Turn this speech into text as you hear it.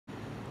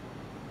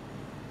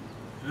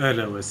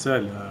اهلا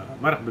وسهلا،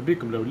 مرحبا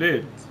بكم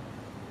الاولاد.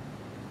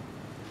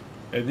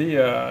 هذه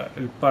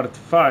البارت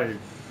 5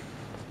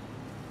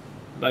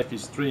 Life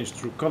is Strange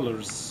True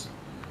Colors.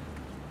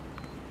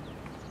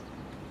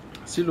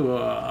 سيلو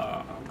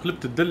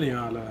قلبت الدنيا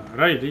على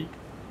رايلي،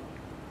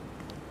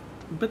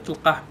 بنت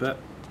القحبة.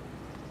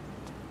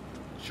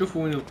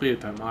 شوفوا وين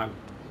لقيتها معلم،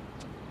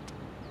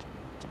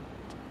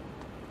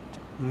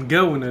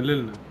 مقاونة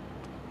لنا،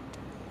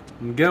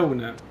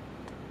 مقاونة.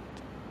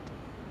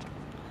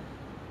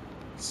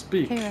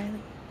 Speak. Hey,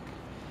 Riley.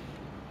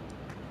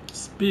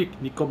 Speak,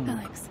 نيكم.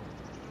 Alex.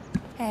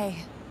 Hey.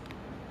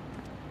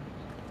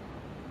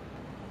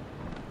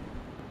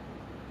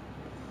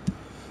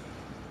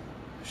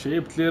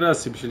 شيبت لي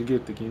راسي باش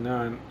لقيتك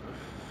ينان.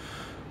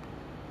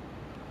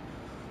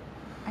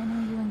 I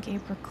know you and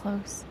Gabe were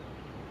close.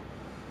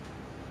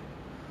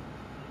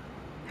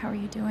 How are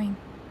you doing?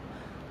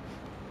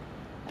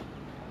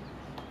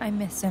 I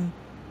miss him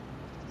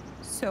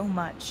so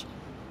much.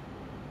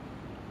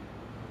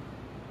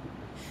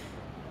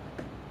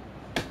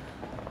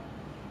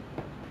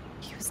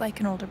 He was like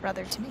an older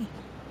brother to me.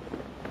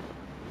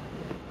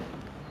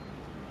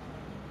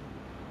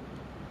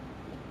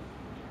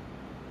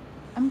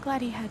 I'm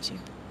glad he had you.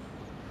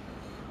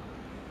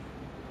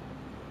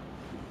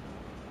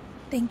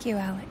 Thank you,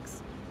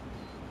 Alex.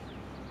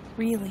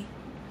 Really.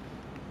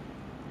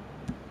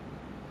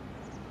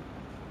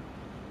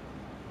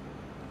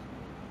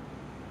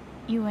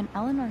 You and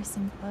Eleanor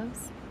seem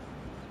close.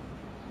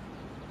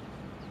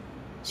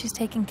 She's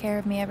taken care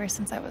of me ever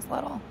since I was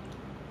little.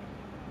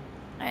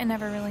 I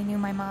never really knew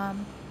my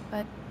mom,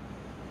 but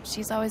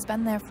she's always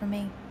been there for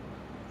me.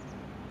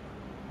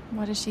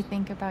 What does she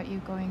think about you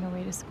going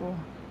away to school?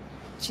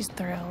 She's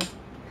thrilled.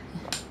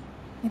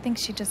 I think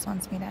she just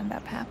wants me to end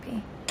up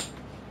happy.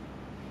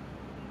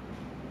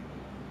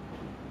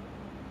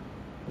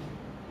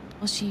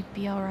 Will she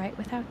be all right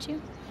without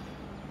you?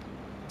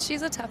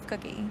 She's a tough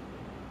cookie,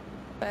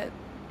 but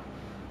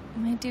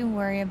I do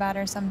worry about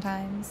her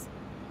sometimes.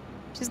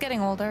 She's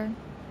getting older.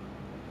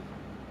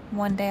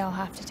 One day I'll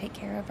have to take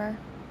care of her.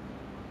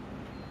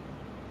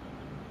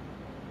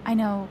 I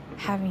know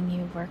having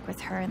you work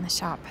with her in the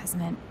shop has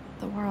meant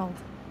the world.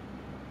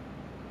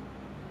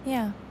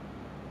 Yeah.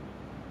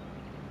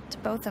 To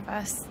both of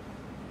us.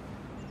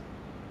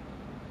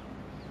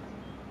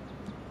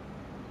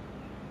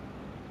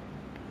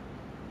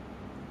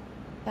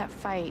 That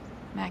fight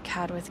Mac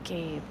had with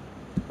Gabe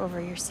over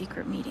your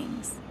secret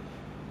meetings.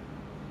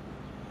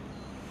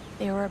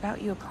 They were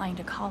about you applying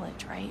to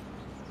college, right?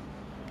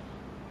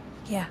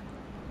 Yeah.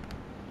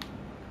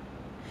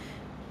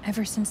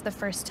 Ever since the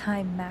first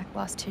time Mac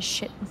lost his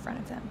shit in front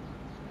of them,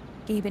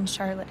 Gabe and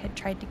Charlotte had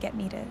tried to get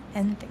me to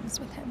end things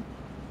with him.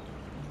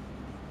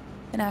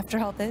 And after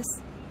all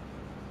this,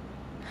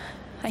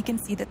 I can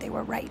see that they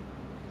were right.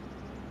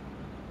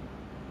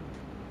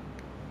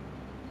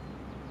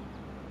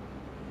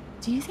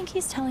 Do you think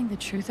he's telling the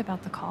truth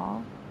about the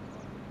call?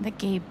 That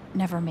Gabe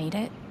never made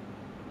it?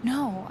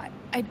 No,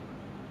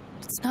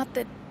 it's not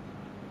that...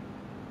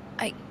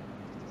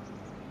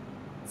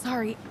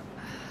 Sorry.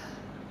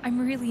 I'm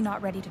really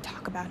not ready to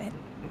talk about it.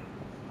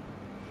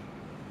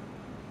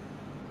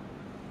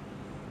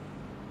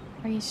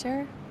 Are you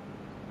sure?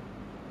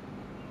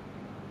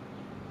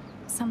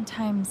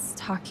 Sometimes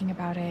talking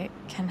about it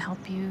can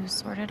help you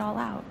sort it all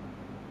out.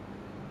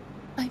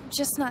 I'm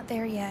just not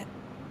there yet.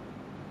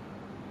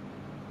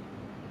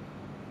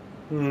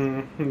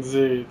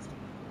 زيد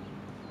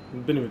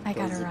البنوة. I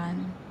gotta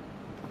run.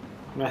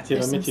 مع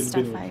There's some احتراماتي stuff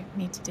البنوة. I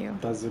need to do.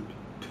 تعذب.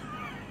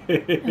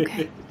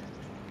 Okay.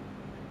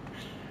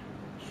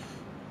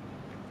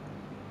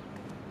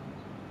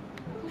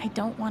 I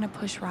don't want to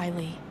push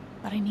Riley,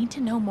 but I need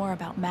to know more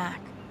about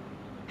Mac.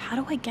 How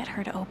do I get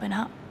her to open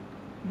up?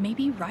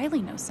 Maybe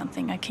Riley knows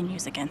something I can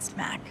use against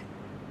Mac.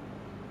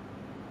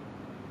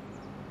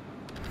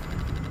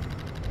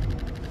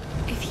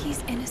 If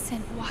he's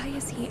innocent, why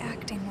is he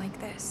acting like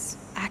this?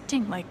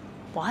 Acting like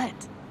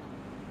what?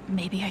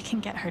 Maybe I can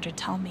get her to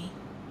tell me.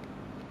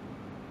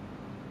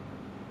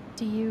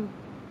 Do you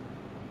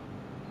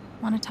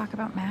want to talk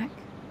about Mac?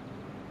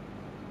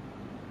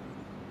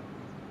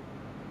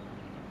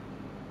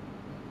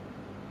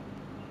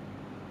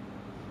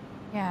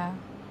 Yeah,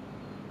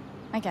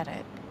 I get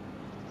it.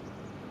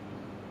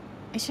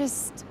 It's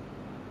just...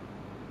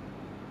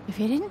 if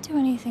he didn't do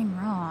anything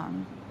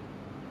wrong,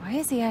 why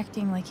is he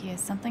acting like he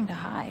has something to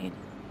hide?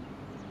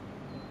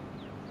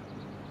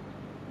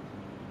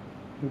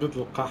 بنت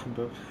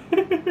القحبة.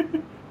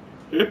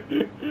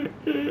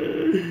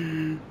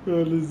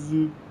 ولا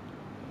الزين.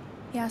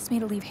 He asked me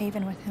to leave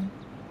Haven with him.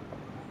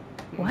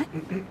 What?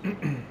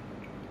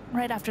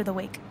 Right after the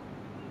wake.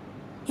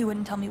 He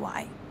wouldn't tell me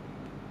why.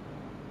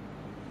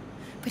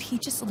 But he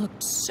just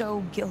looked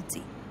so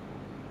guilty.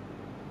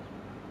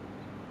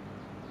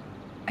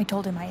 I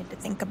told him I had to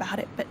think about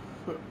it, but...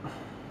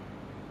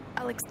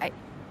 Alex, I'm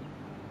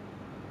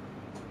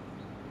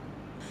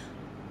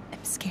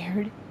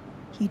scared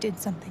he did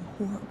something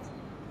horrible.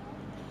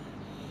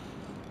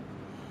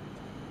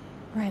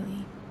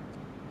 Riley,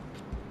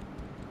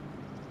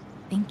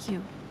 thank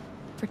you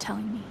for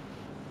telling me.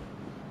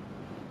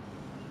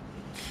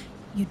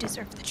 You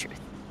deserve the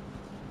truth.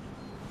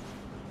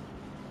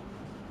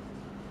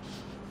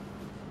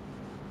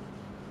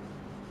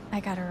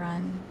 I gotta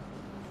run.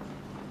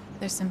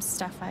 There's some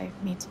stuff I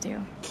need to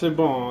do. سي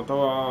بون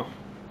توا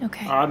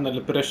Okay. قعدنا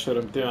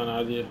البريشر متاعنا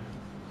عليه.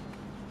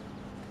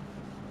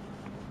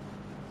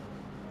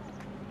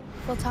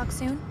 We'll talk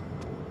soon?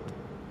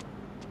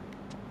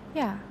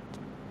 Yeah.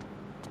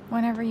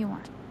 Whenever you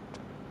want.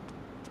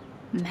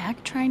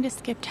 Mac trying to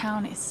skip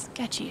town is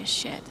sketchy as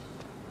shit.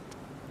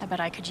 I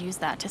bet I could use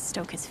that to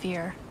stoke his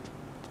fear.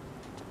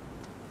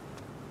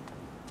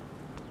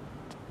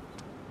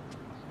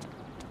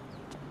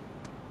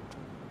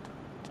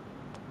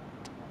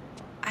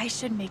 I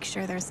should make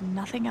sure there's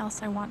nothing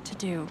else I want to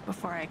do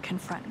before I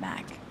confront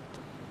Mac.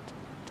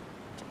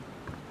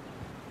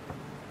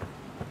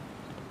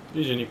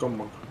 يجيني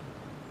كمك.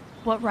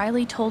 What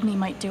Riley told me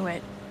might do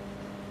it,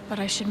 but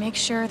I should make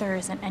sure there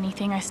isn't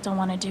anything I still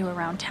want to do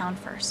around town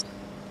first.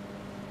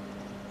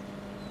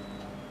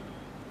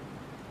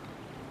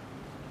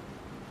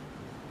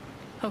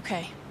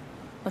 Okay,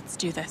 let's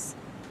do this.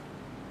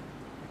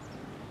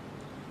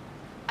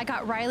 I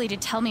got Riley to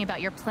tell me about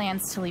your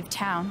plans to leave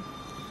town.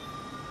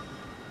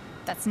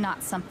 That's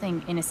not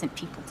something innocent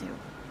people do.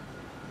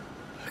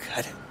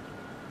 God,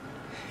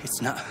 it's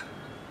not...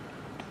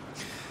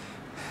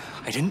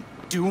 I didn't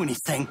do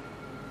anything.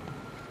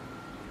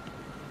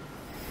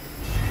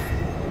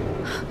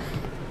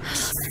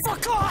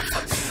 Fuck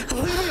off!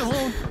 Leave me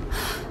alone!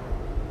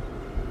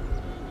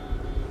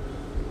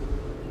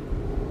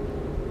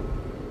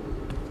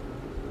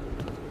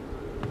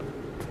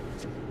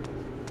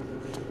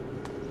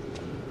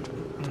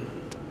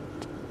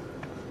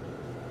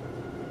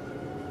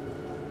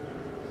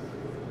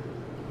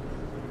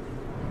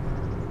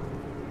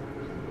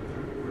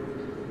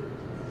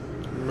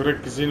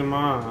 مركزين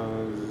معاها.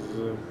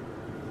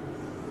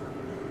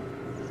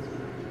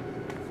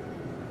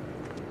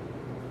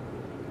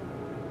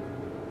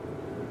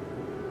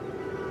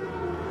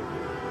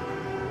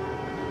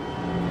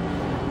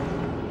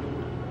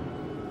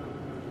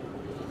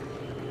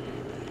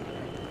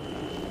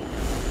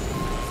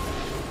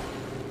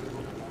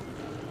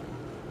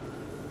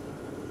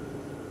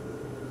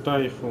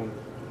 Typhoon.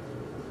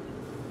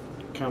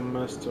 Cam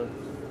Master.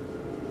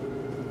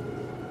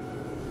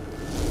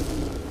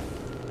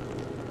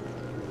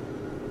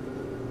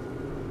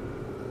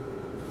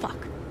 Fuck.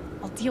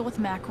 I'll deal with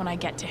Mac when I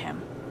get to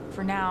him.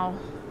 For now,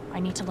 I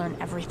need to learn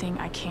everything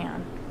I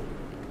can.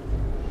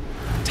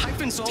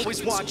 Typhon's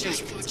always watching.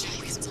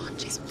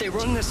 They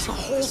run this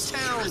whole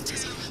town.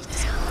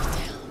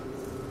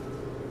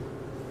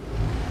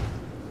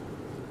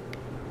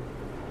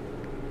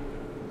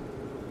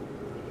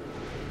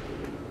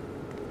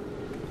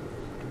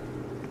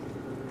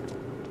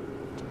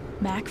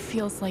 Mac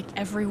feels like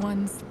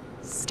everyone's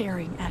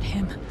staring at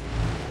him.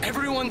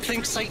 Everyone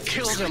thinks I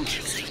killed him.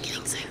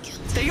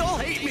 They all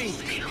hate me.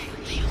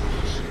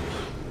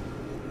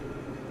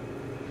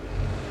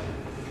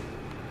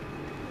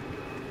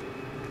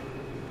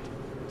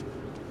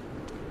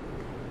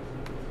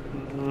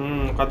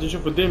 قاعد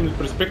يشوفوا دايما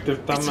البرسبكتيف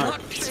تاع It's ماك.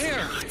 not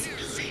fair.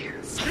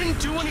 I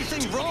didn't do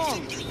anything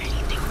wrong.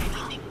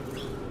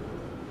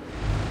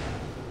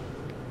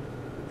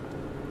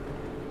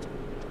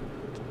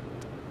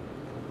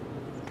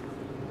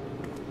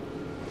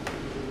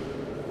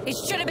 It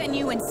should have been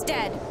you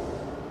instead.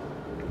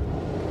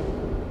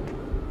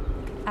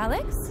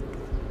 Alex?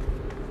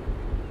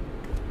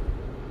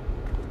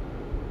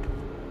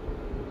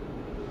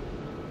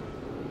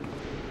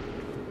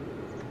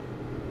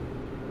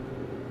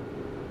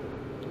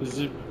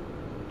 Zip.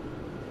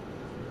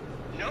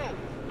 No!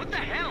 What the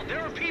hell? There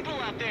are people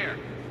out there!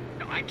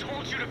 No, I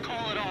told you to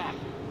call it off!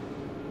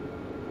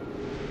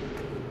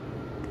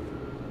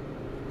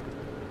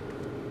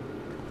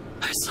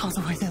 I saw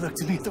the way they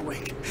looked at me at the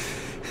wake.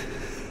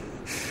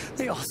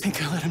 They all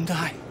think I let him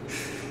die.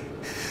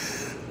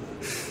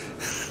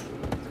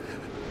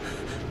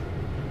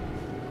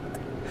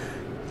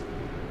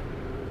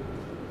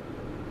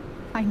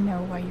 I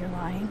know why you're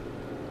lying.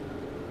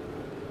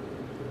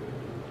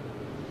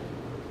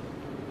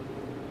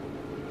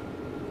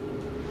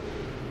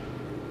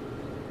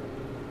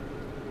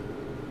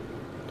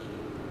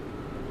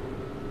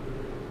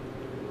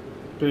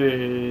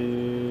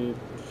 في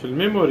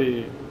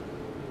الميموري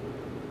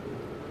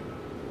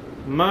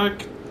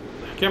ماك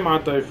حكى مع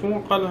تايفون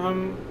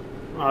قالهم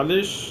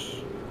علاش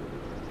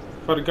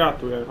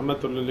فرقعتوا يعني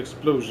عملتوا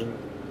الاكسبلوجن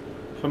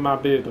فما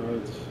عباد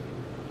عادي.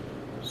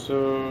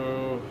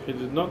 So he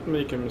did not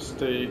make a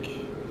mistake.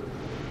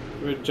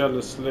 We're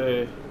jealous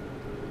lay.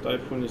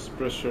 Typhoon is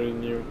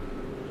pressuring you.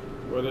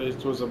 Well,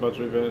 it was about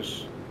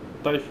revenge.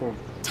 Typhoon.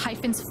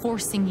 Typhon's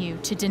forcing you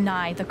to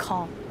deny the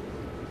call.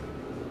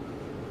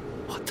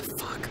 What the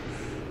fuck?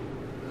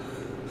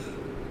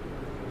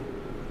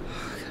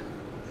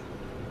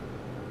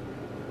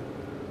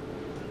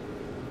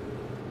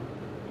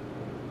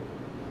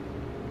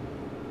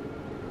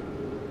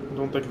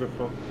 Don't take the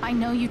phone. I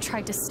know you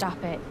tried to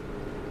stop it.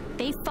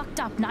 They fucked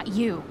up, not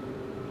you.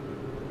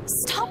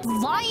 Stop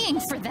lying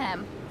for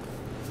them.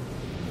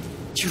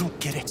 You don't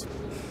get it.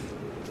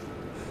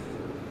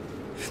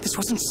 This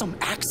wasn't some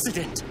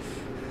accident.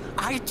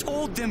 I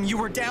told them you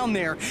were down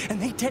there,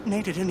 and they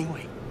detonated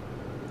anyway.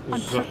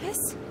 On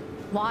purpose?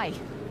 Why?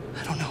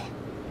 I don't know.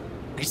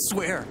 I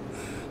swear.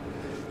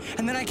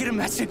 And then I get a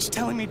message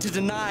telling me to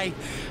deny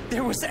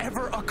there was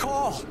ever a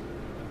call.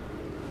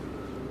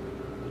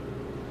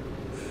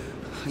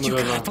 You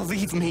gotta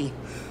believe me.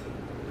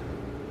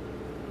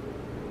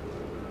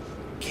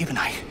 Gabe and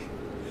I,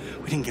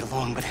 we didn't get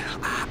along, but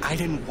I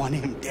didn't want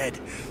him dead.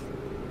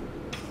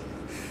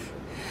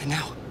 And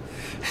now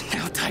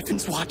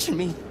Typhon's watching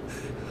me.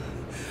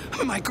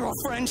 My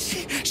girlfriend,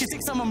 she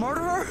thinks I'm a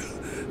murderer.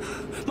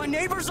 My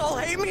neighbors all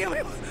hate me. I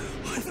mean,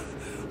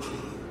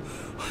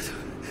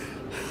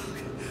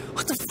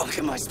 what the fuck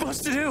am I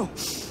supposed to do?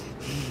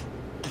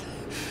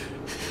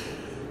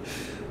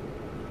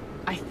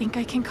 I think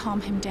I can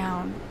calm him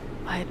down,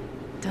 but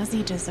does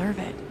he deserve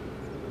it?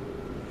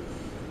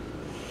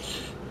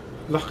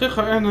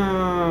 الحقيقة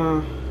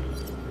أنا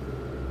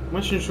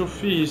ماشي نشوف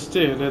فيه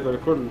يستاهل هذا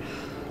الكل.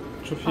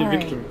 نشوف فيه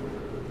victim.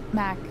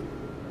 Mac,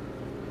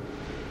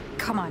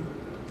 come on.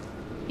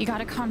 You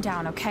gotta calm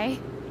down, okay?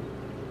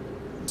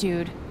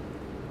 Dude,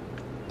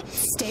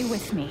 stay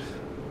with me.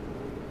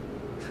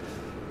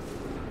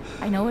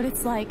 I know what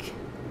it's like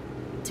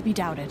to be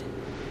doubted.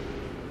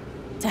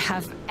 To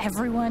have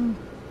everyone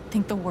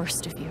think the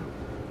worst of you.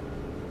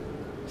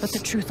 But the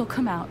truth will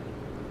come out.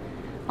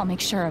 I'll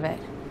make sure of it.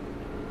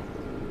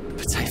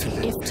 But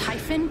Typhon... If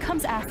Typhon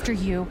comes after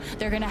you,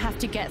 they're gonna have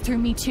to get through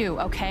me too,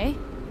 okay?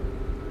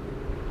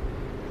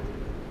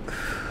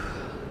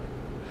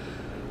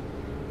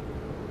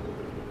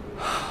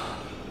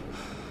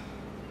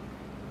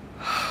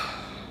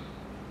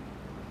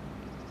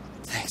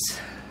 Thanks.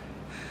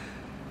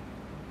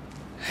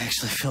 I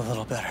actually feel a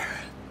little better.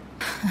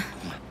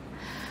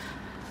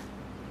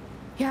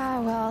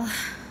 Yeah, well,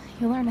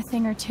 you learn a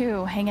thing or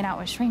two hanging out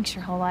with shrinks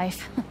your whole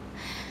life.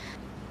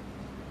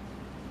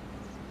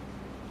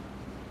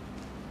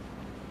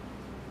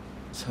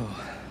 So,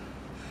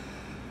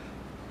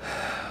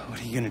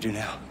 what are you gonna do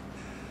now?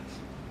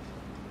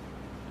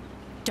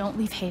 Don't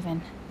leave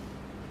Haven.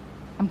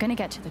 I'm gonna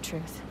get to the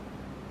truth.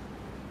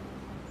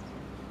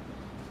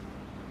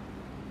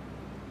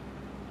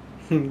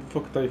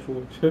 فوق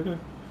تايفون.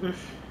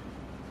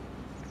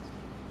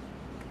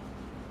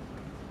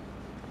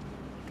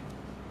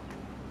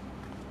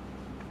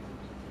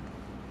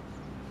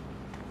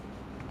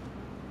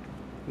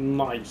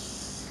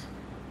 Nice.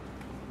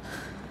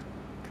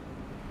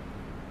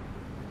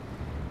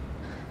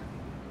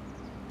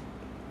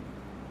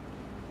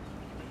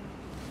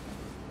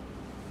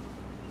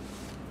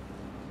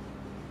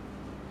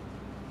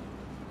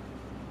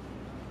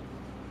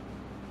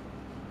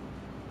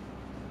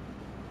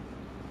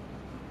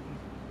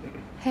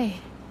 Hey.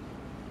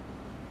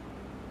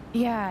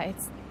 Yeah,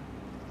 it's...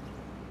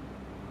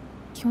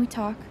 Can we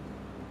talk?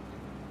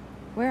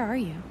 Where are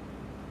you?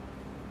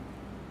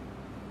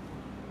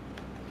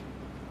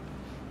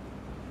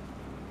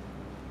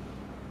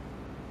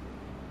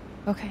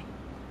 Okay.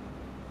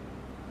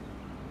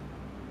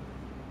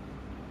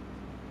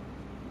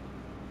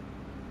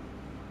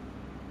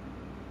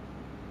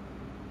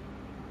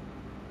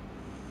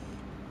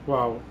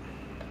 واو.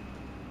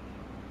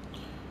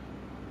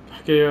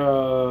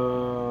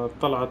 الحكاية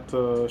طلعت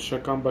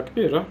شاكامبا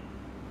كبيرة.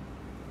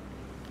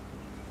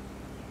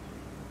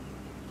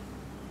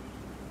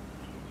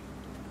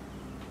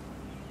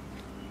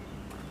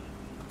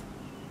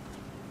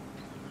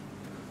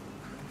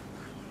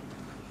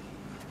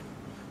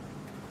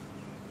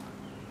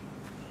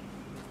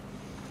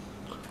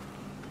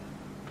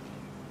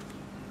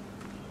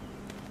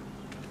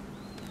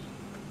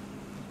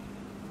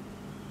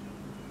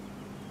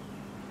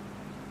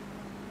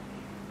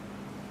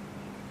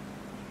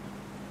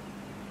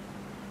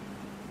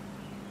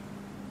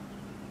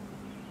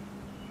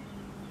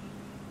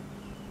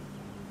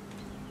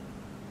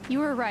 You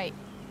were right.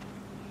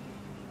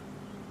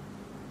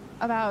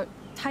 About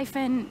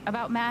Typhon,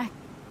 about Mac.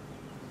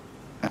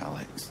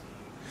 Alex.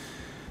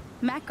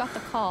 Mac got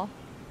the call.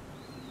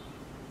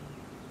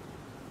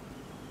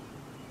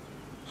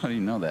 How do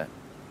you know that?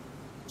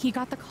 He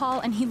got the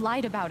call and he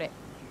lied about it.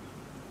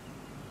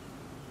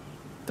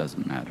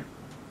 Doesn't matter.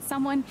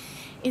 Someone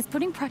is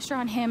putting pressure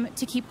on him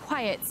to keep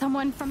quiet.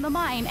 Someone from the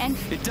mine and...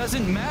 It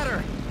doesn't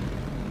matter!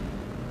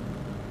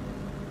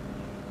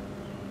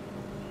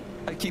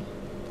 I keep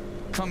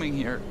coming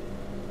here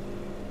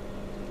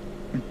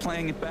and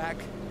playing it back.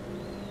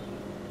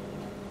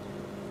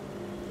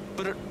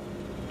 But it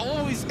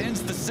always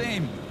ends the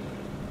same.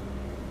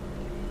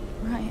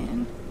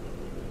 Ryan.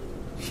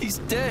 He's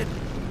dead.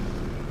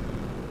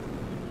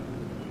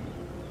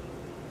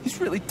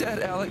 He's really dead,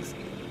 Alex.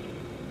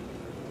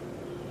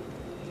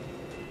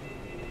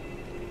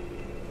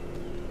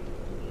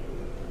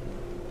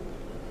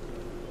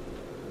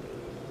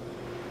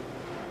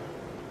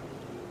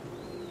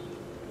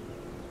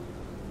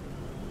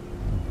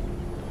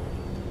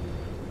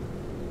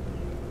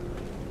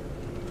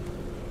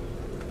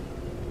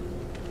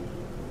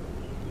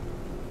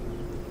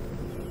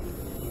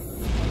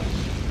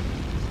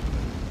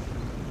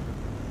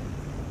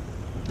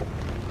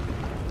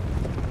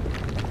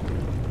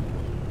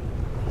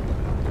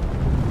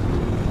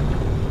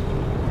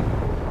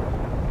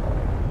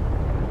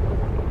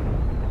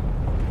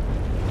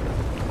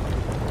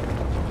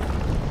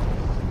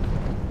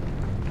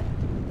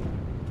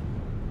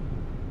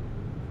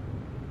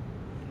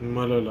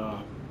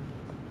 يلا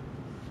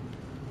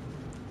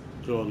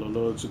يلا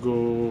let's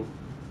go.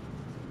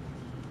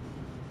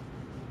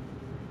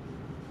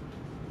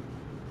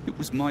 It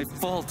was my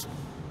fault.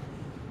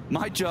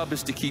 My job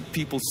is to keep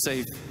people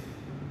safe.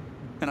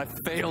 And I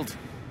failed.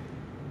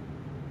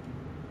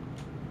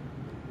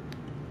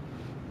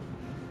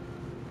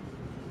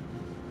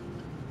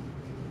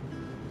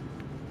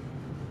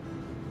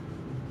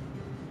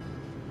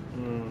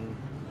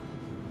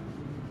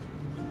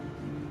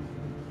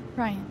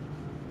 Ryan,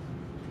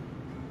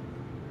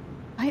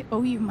 I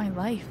owe you my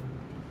life.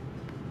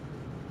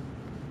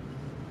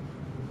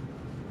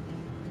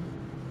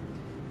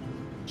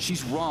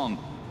 She's wrong.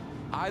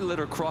 I let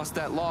her cross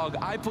that log.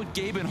 I put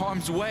Gabe in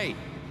harm's way.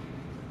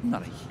 I'm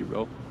not a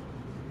hero.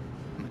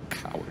 I'm a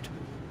coward.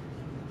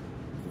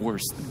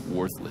 Worse than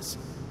worthless.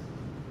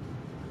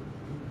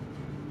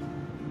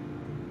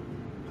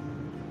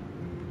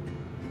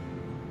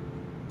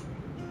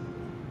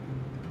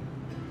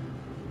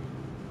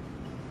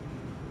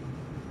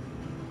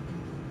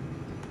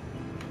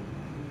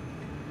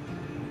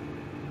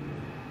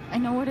 I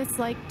know what it's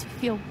like to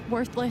feel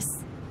worthless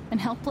and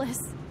helpless.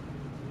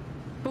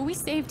 But we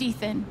saved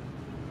Ethan.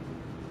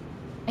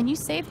 And you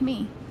saved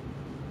me.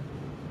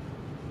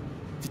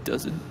 It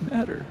doesn't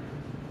matter.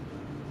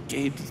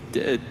 Gabe's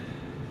dead.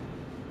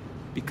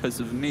 Because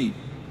of me.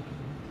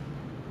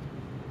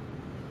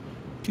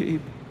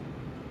 Gabe,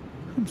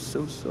 I'm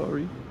so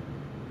sorry.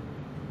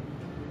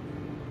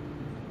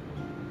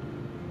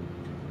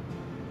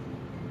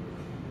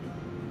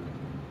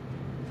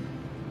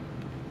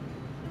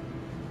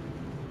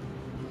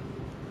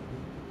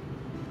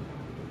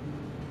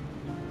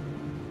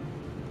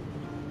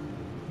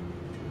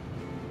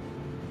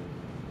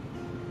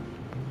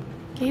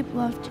 Gabe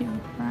loved you,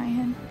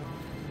 Ryan.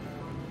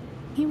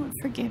 He would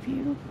forgive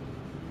you.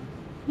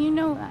 You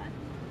know that.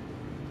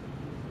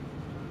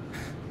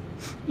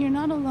 You're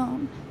not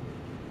alone.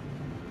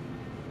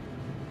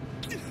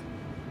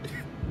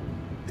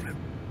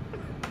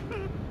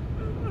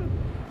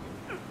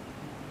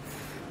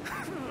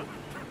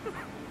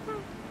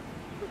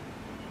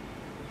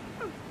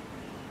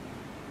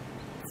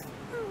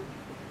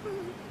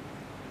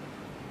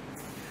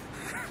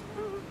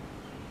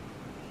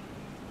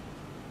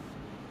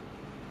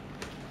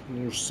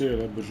 مش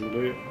سيرة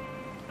برجولية.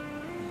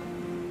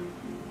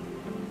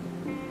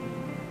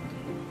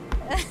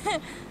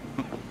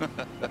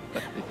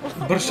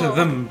 برشا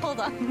ذنب. Hold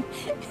on.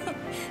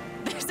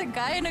 There's a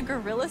guy in a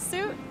gorilla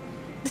suit?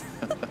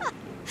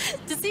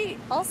 Does he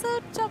also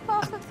jump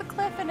off of the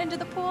cliff and into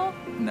the pool?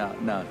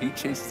 No, he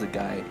chases a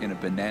guy in a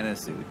banana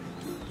suit.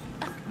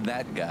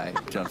 That guy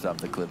jumps off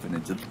the cliff and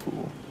into the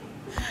pool.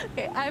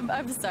 Okay,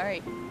 I'm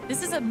sorry.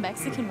 This is a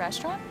Mexican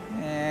restaurant?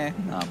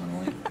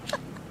 Nominally.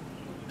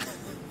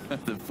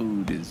 The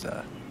food is,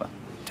 well,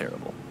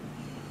 terrible.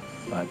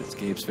 But it's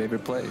Gabe's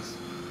favorite place.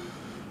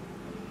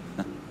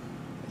 I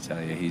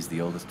tell you, he's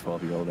the oldest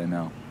 12-year-old I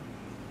know.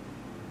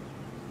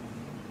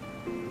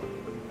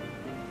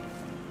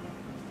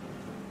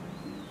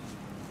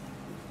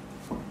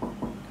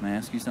 Can I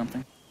ask you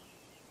something?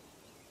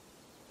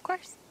 Of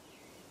course.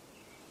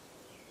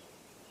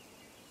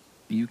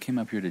 You came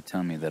up here to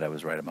tell me that I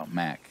was right about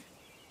Mac.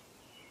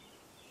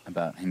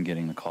 About him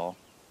getting the call.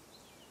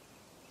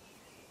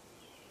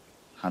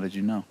 How did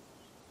you know?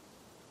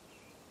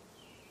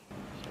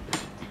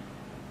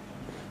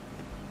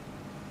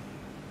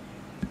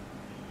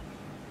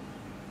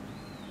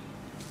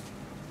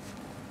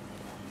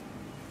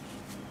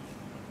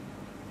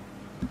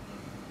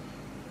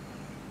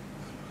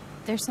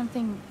 There's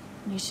something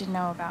you should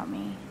know about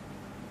me.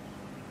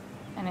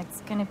 And it's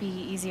gonna be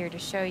easier to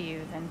show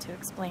you than to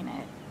explain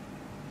it.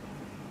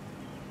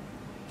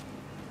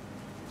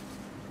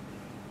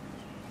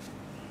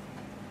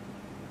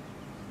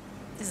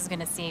 This is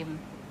gonna seem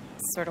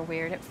sort of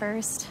weird at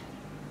first,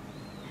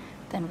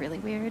 then really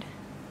weird.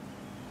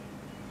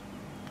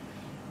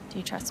 Do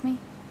you trust me?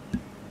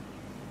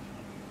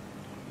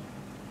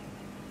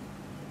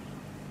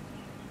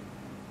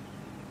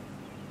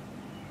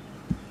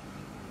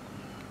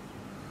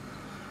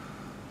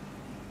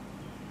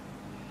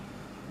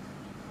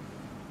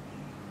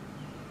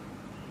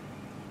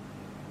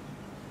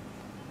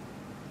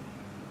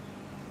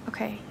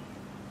 Okay.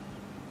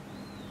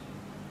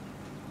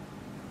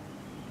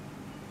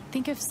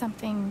 Think of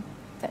something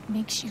that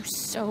makes you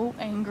so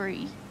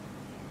angry,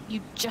 you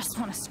just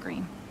want to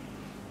scream.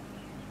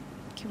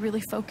 You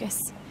really focus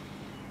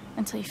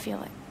until you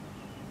feel it.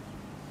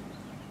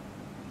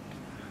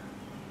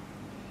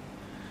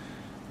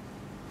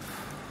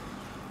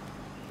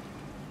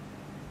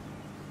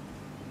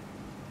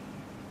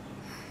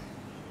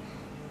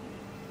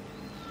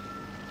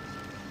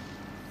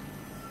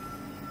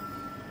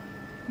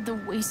 The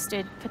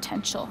wasted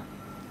potential.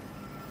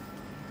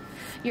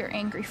 You're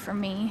angry for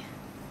me,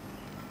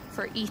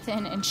 for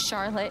Ethan and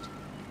Charlotte,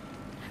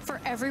 for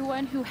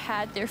everyone who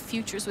had their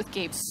futures with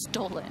Gabe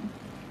stolen.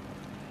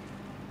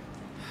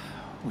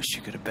 Wish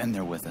you could have been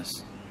there with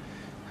us.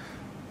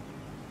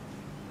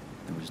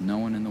 There was no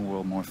one in the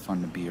world more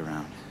fun to be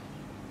around.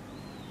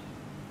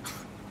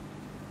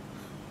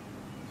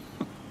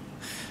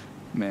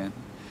 Man,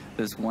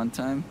 this one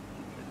time...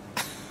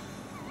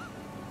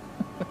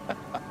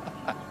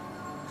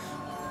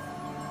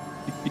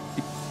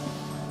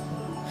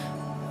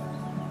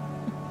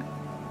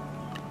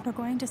 We're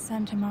going to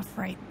send him off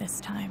right this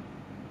time.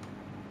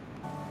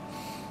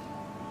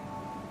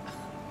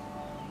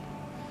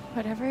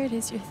 Whatever it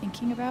is you're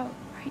thinking about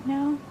right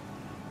now,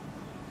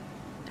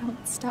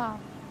 don't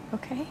stop,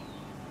 okay?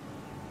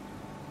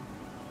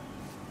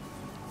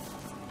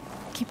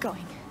 Keep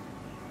going.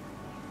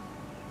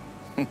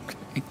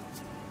 Okay.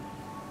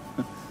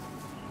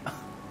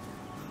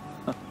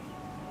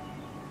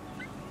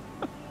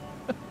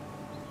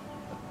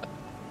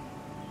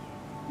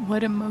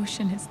 What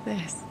emotion is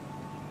this?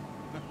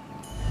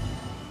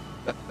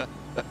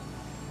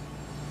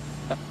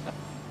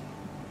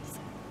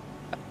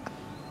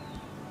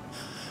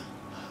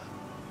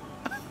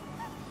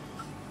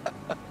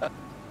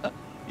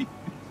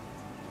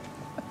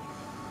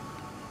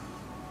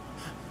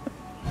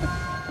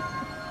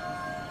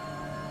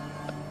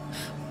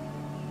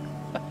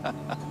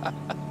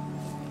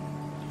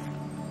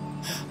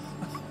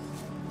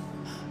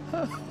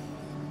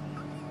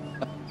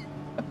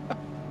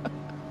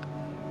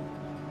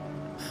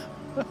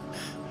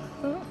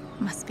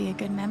 Must be a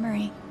good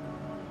memory.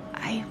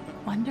 I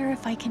wonder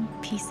if I can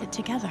piece it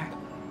together.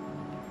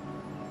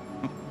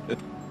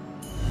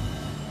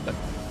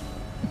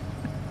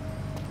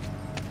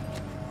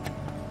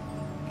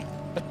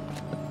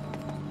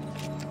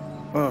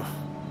 Oh,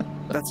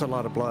 that's a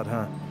lot of blood,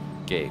 huh?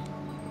 Gabe,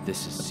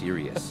 this is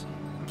serious.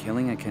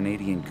 Killing a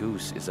Canadian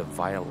goose is a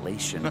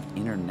violation of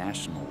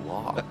international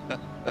law.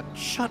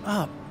 Shut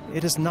up.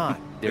 It is not.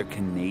 They're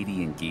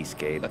Canadian geese,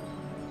 Gabe.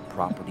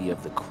 Property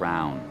of the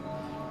Crown.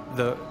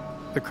 The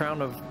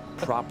crown of...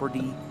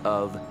 Property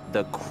of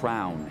the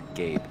Crown,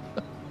 Gabe.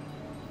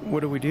 What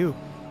do we do?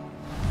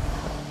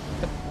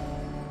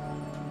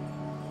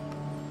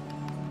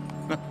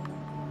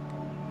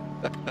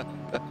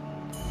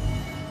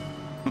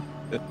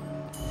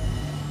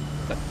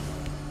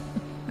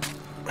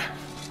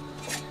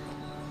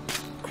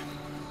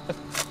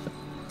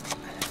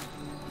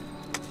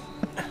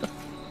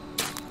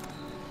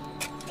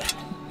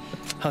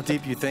 How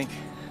deep you think?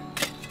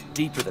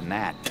 Deeper than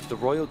that. The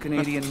Royal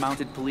Canadian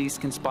Mounted Police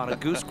can spot a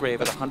goose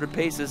grave at 100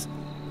 paces.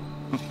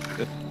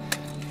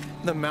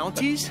 The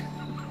Mounties?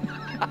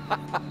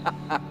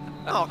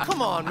 Oh,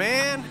 come on,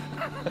 man.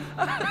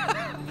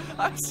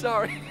 I'm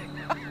sorry.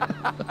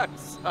 I'm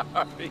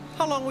sorry.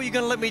 How long were you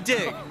gonna let me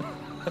dig?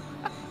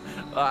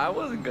 I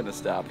wasn't gonna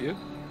stop you.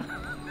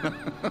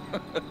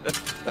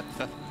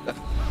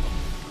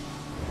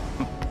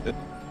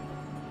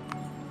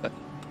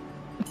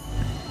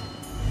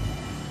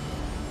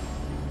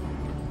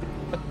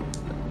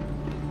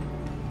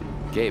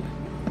 Gabe,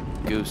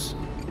 goose.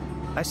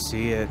 I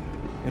see it.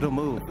 It'll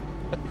move.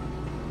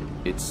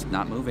 It's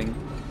not moving.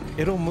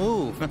 It'll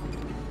move.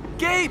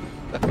 Gabe!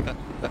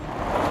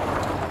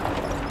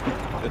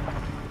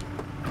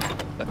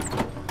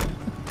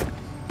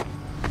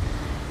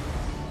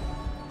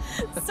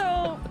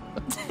 So,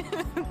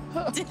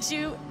 did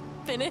you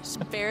finish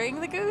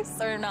burying the goose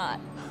or not?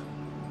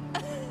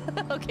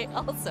 Okay,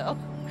 also,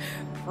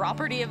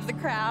 property of the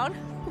Crown?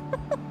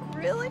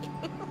 Really?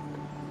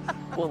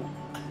 Well,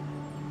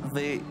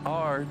 they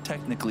are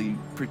technically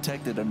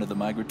protected under the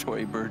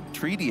Migratory Bird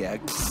Treaty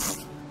Act.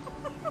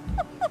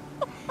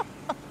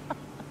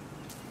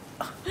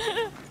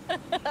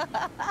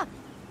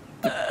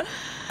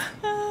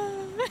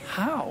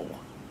 How?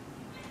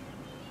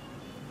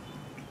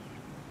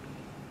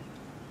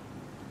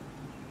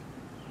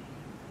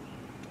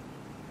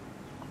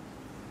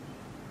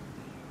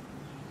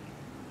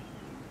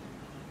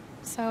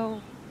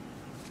 So,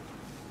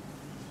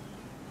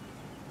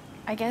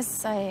 I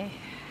guess I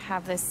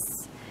have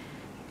this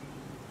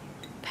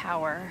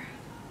power.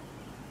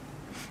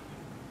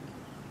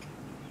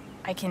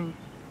 I can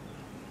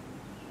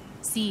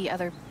see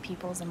other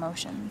people's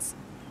emotions.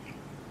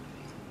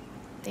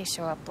 They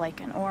show up like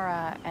an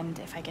aura, and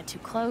if I get too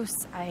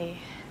close, I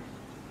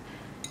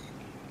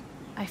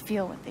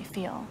feel what they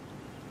feel.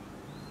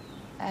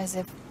 As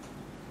if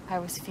I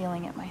was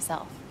feeling it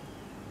myself.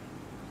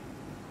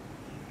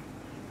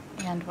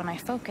 And when I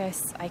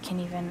focus, I can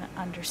even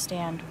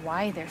understand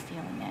why they're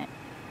feeling it.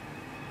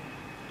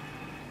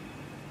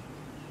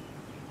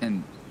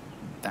 And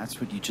that's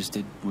what you just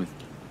did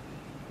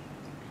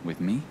with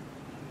me?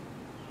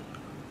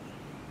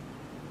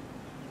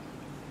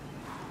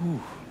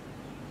 Whew.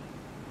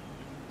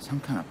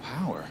 Some kind of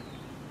power.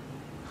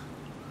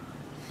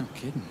 No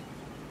kidding.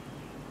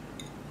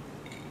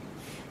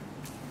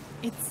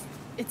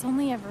 It's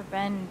only ever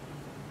been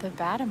the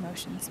bad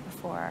emotions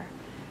before,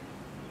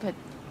 but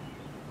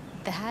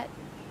that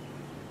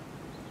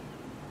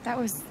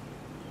was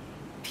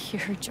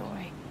pure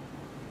joy.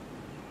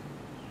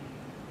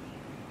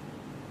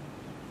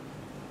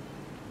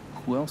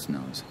 Who else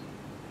knows?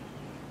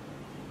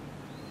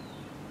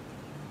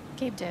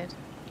 Gabe did.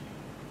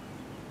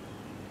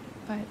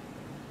 But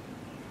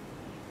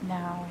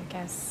now, I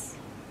guess,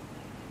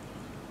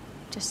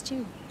 just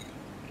you.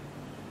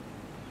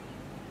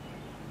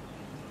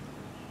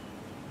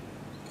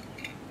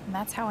 And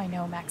that's how I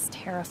know Mac's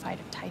terrified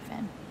of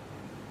Typhon.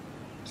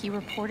 He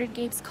reported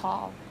Gabe's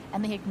call,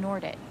 and they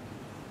ignored it.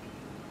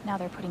 Now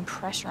they're putting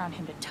pressure on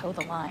him to toe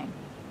the line.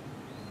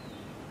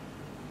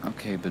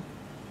 Okay, but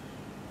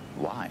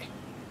why?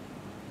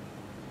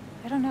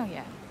 I don't know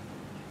yet.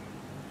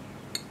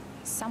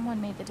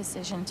 Someone made the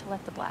decision to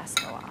let the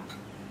blast go off.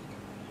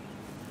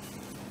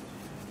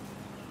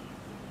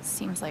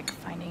 Seems like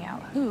finding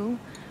out who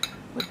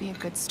would be a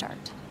good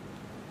start.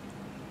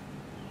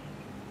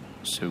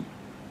 So,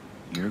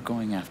 you're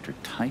going after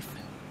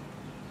Typhon?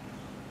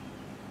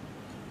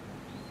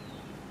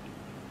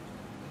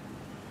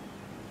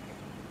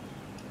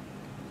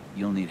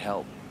 You'll need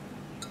help.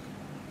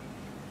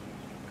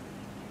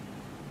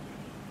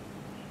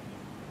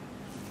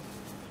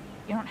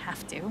 You don't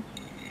have to.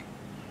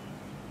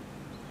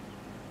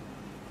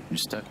 You're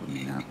stuck with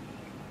me now.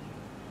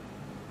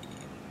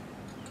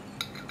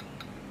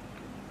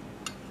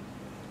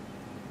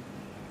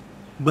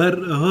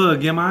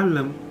 برهاق يا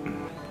معلم.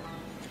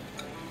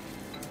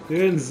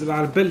 انزل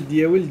على البلد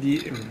يا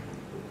ولدي.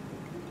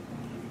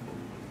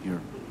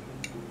 You're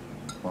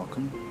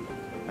welcome,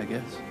 I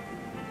guess.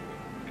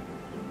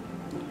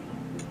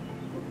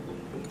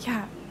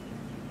 Yeah.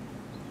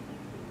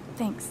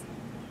 Thanks.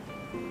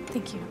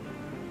 Thank you.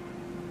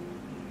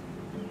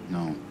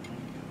 No.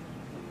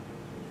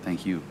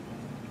 Thank you.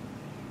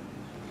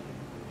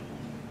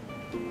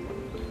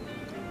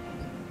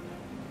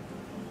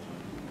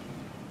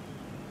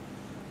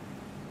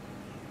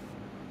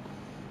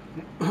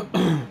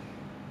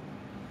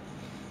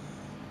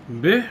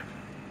 به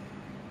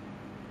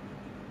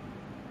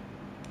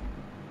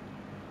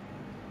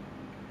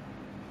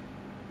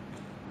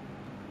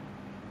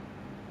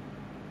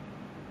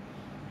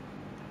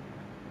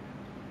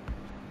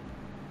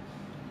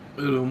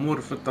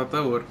الأمور في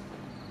التطور.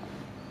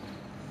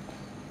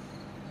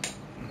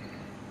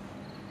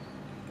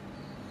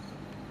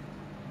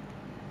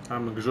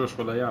 عمك جوش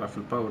ولا يعرف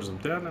الباورز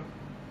متاعنا.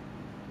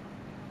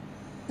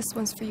 This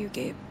one's for you,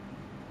 Gabe.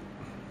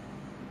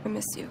 I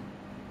miss you.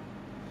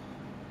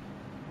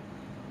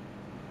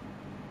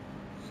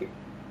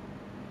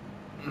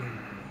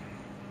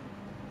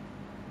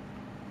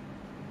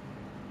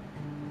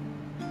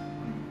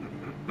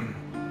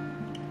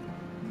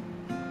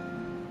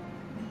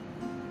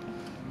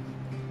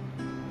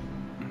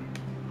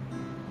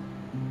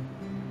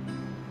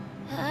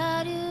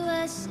 How do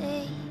I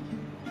say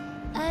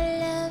I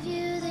love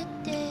you the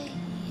day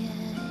I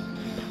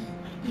let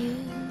you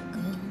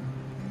go?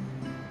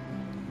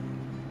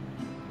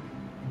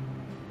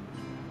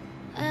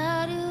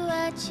 How do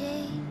I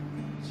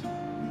change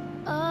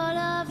all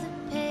of the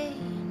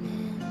pain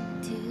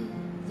into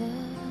the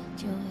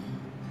joy?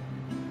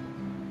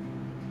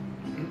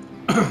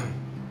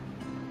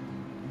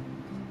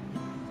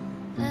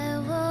 I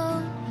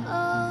won't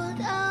hold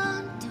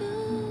on to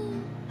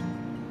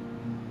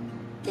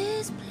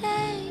this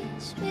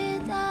place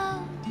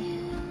without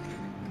you.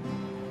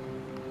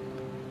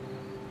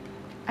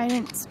 I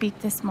didn't speak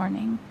this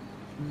morning.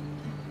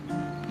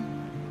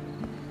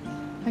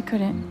 I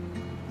couldn't.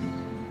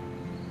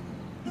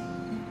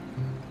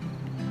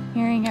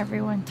 Hearing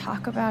everyone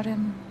talk about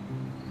him,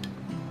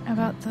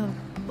 about the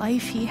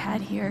life he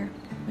had here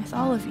with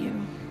all of you,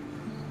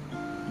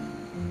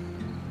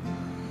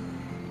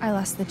 I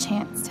lost the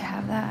chance to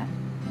have that.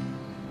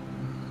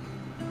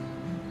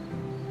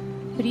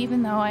 But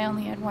even though I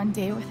only had one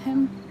day with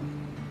him,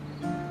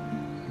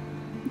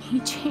 he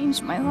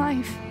changed my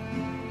life.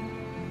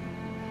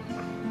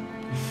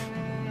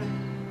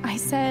 I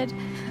said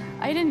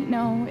I didn't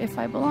know if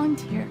I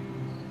belonged here.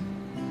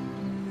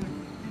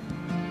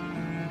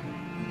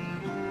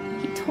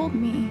 He told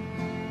me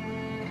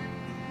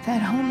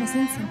that home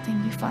isn't something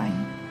you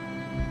find.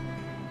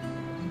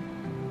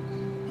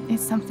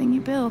 It's something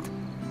you build.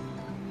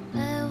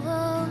 I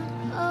won't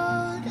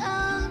hold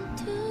on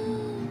to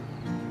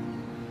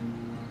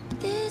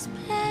this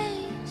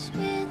place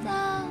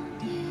without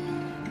you.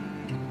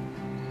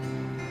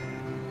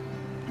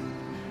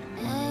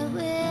 I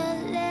will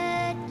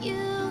let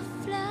you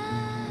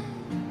fly.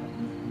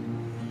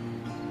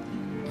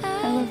 I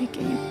love you,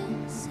 Gabe.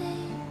 will say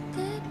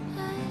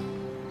goodbye.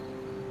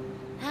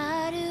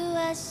 How do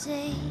I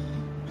say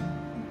I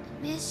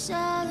miss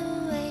all the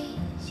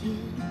ways you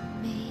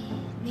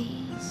made me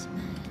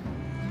smile?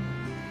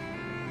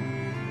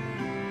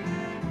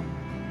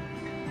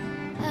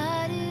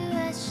 How do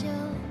I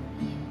show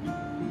you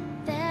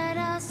that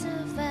I'll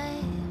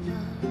survive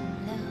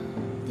all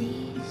of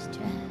these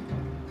trials?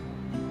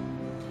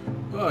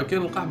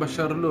 كان القحبة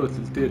شارلوت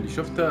التالي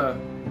شفتها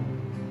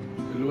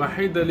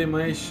الوحيدة اللي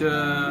ماهيش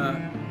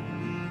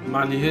ما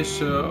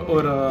عليهاش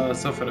أورا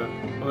صفرة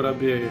أورا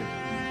باهية.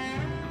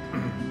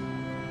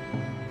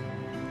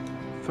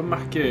 فما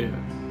حكاية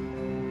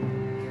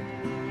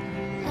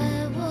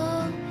I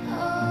won't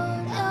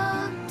hold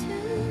on to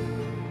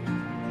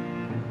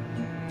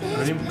this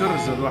هي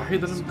مكرزة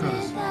الوحيدة place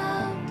المكرزة.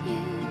 without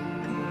you.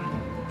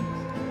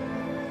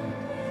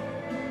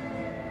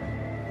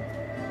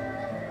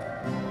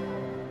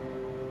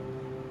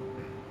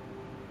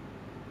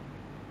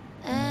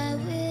 I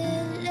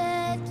will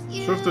let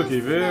you شفتوا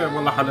كيف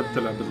والله حلبت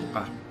لها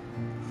بالقهوة.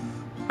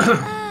 I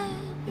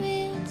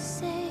will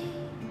say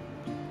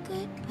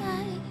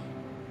goodbye.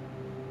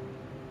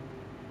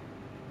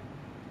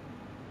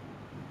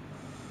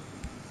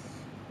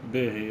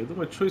 باهي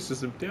هذوما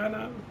التشويسز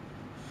بتاعنا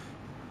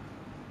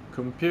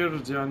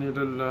compared يعني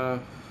لل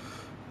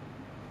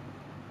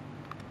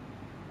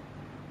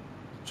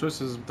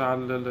choices بتاع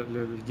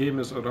ال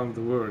gamers around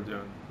the world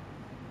يعني.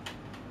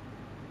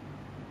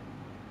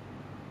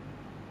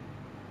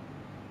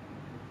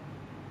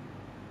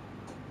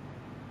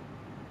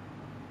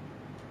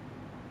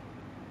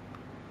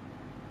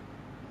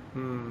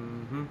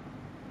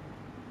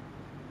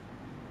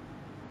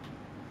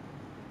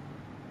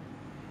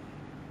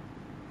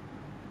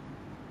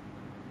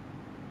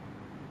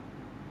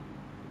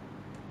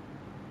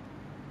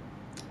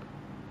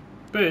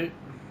 But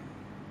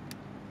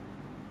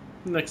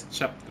next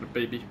chapter,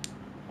 baby.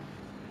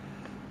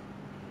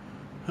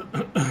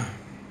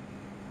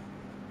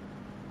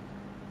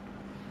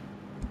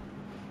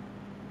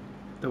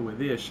 تو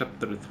هذيا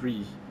chapter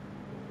 3.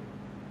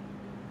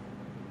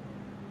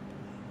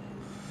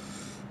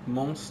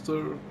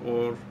 Monster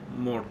or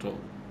mortal?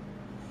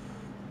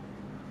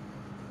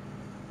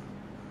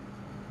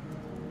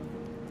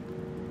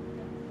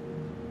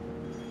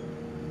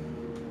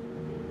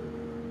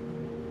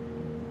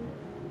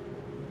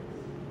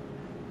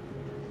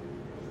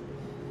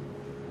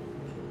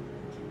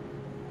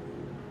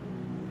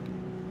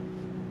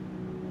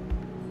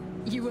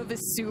 You have a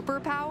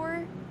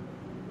superpower?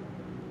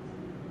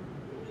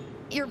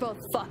 You're both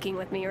fucking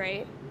with me,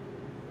 right?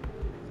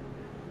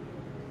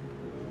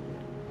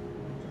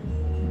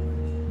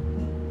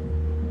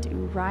 Do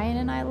Ryan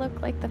and I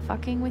look like the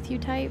fucking with you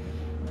type?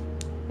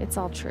 It's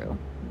all true.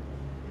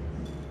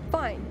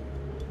 Fine.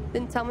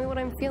 Then tell me what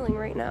I'm feeling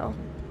right now.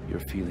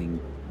 You're feeling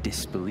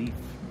disbelief.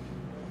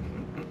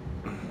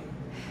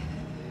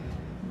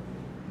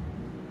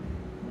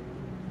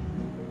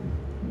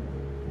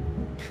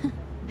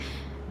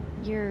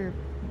 You're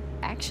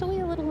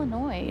actually a little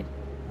annoyed.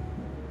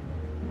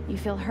 You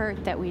feel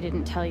hurt that we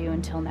didn't tell you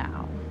until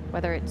now,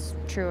 whether it's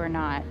true or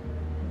not.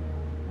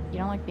 You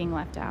don't like being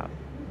left out.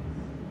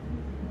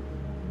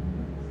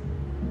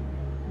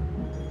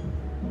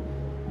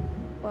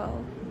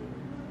 Well,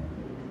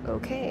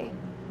 okay.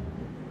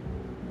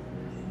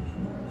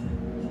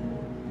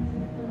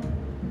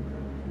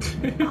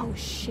 Oh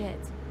shit.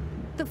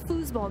 The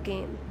foosball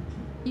game.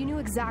 You knew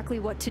exactly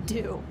what to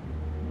do.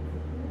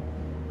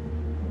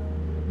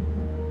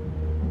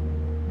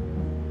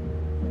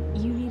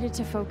 You needed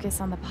to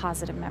focus on the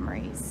positive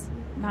memories,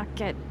 not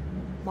get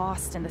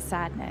lost in the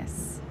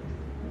sadness.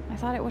 I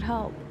thought it would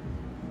help.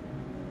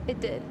 It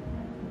did.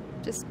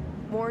 Just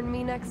warn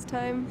me next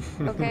time,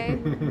 okay?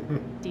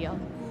 Deal.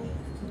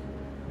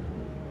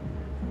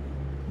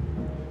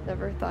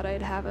 Never thought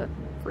I'd have a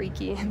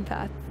freaky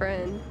empath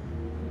friend.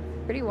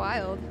 Pretty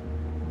wild.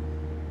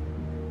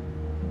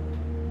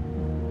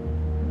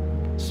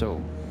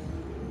 So,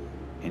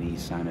 any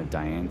sign of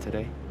Diane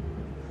today?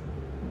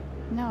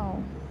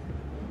 No.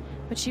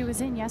 But she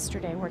was in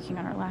yesterday working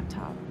on her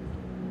laptop.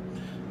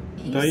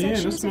 He Diane, said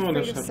she was اسمه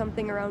ولا afraid of شر؟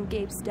 something around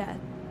Gabe's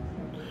death.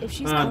 If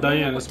she's covering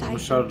Diane up what اسمه Tyson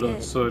مشرد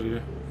did,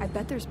 سوري. I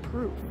bet there's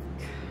proof.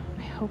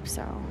 I hope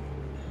so.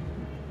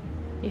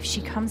 If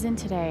she comes in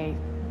today,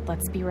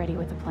 let's be ready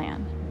with a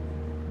plan.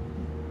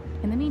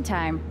 In the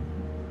meantime,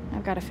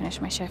 I've got to finish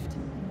my shift.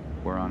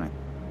 We're on it.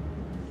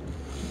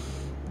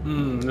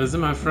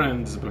 لازمها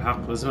friends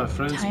بالحق لازمها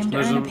friends. Time to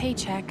earn a نجم-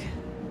 paycheck.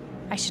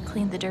 I should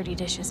clean the dirty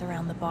dishes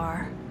around the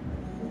bar.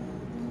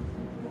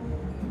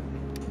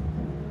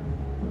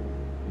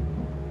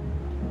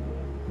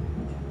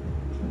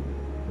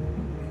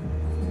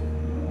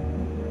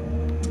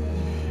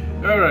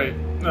 alright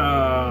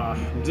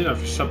بدينا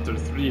في الشابتر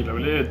 3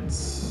 الأولاد.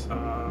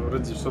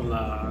 اوريدي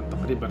وصلنا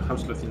تقريبا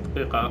 35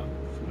 دقيقة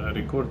في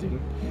الريكوردينج.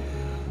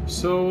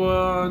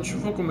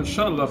 نشوفكم إن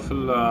شاء الله في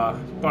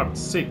البارت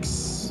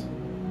 6.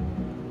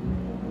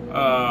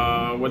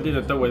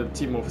 ولينا توا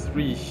تيم اوف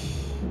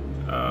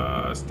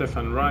 3.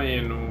 ستيفان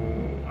راين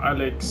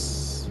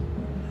وأليكس.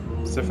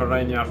 ستيفان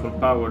راين يعرفوا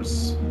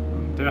الباورز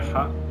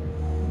متاعها.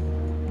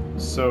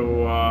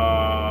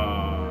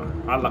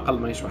 على الأقل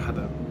ما يشوى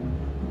حدا.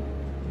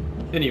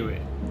 Anyway,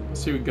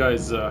 see you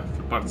guys في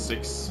part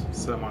 6.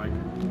 السلام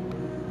عليكم.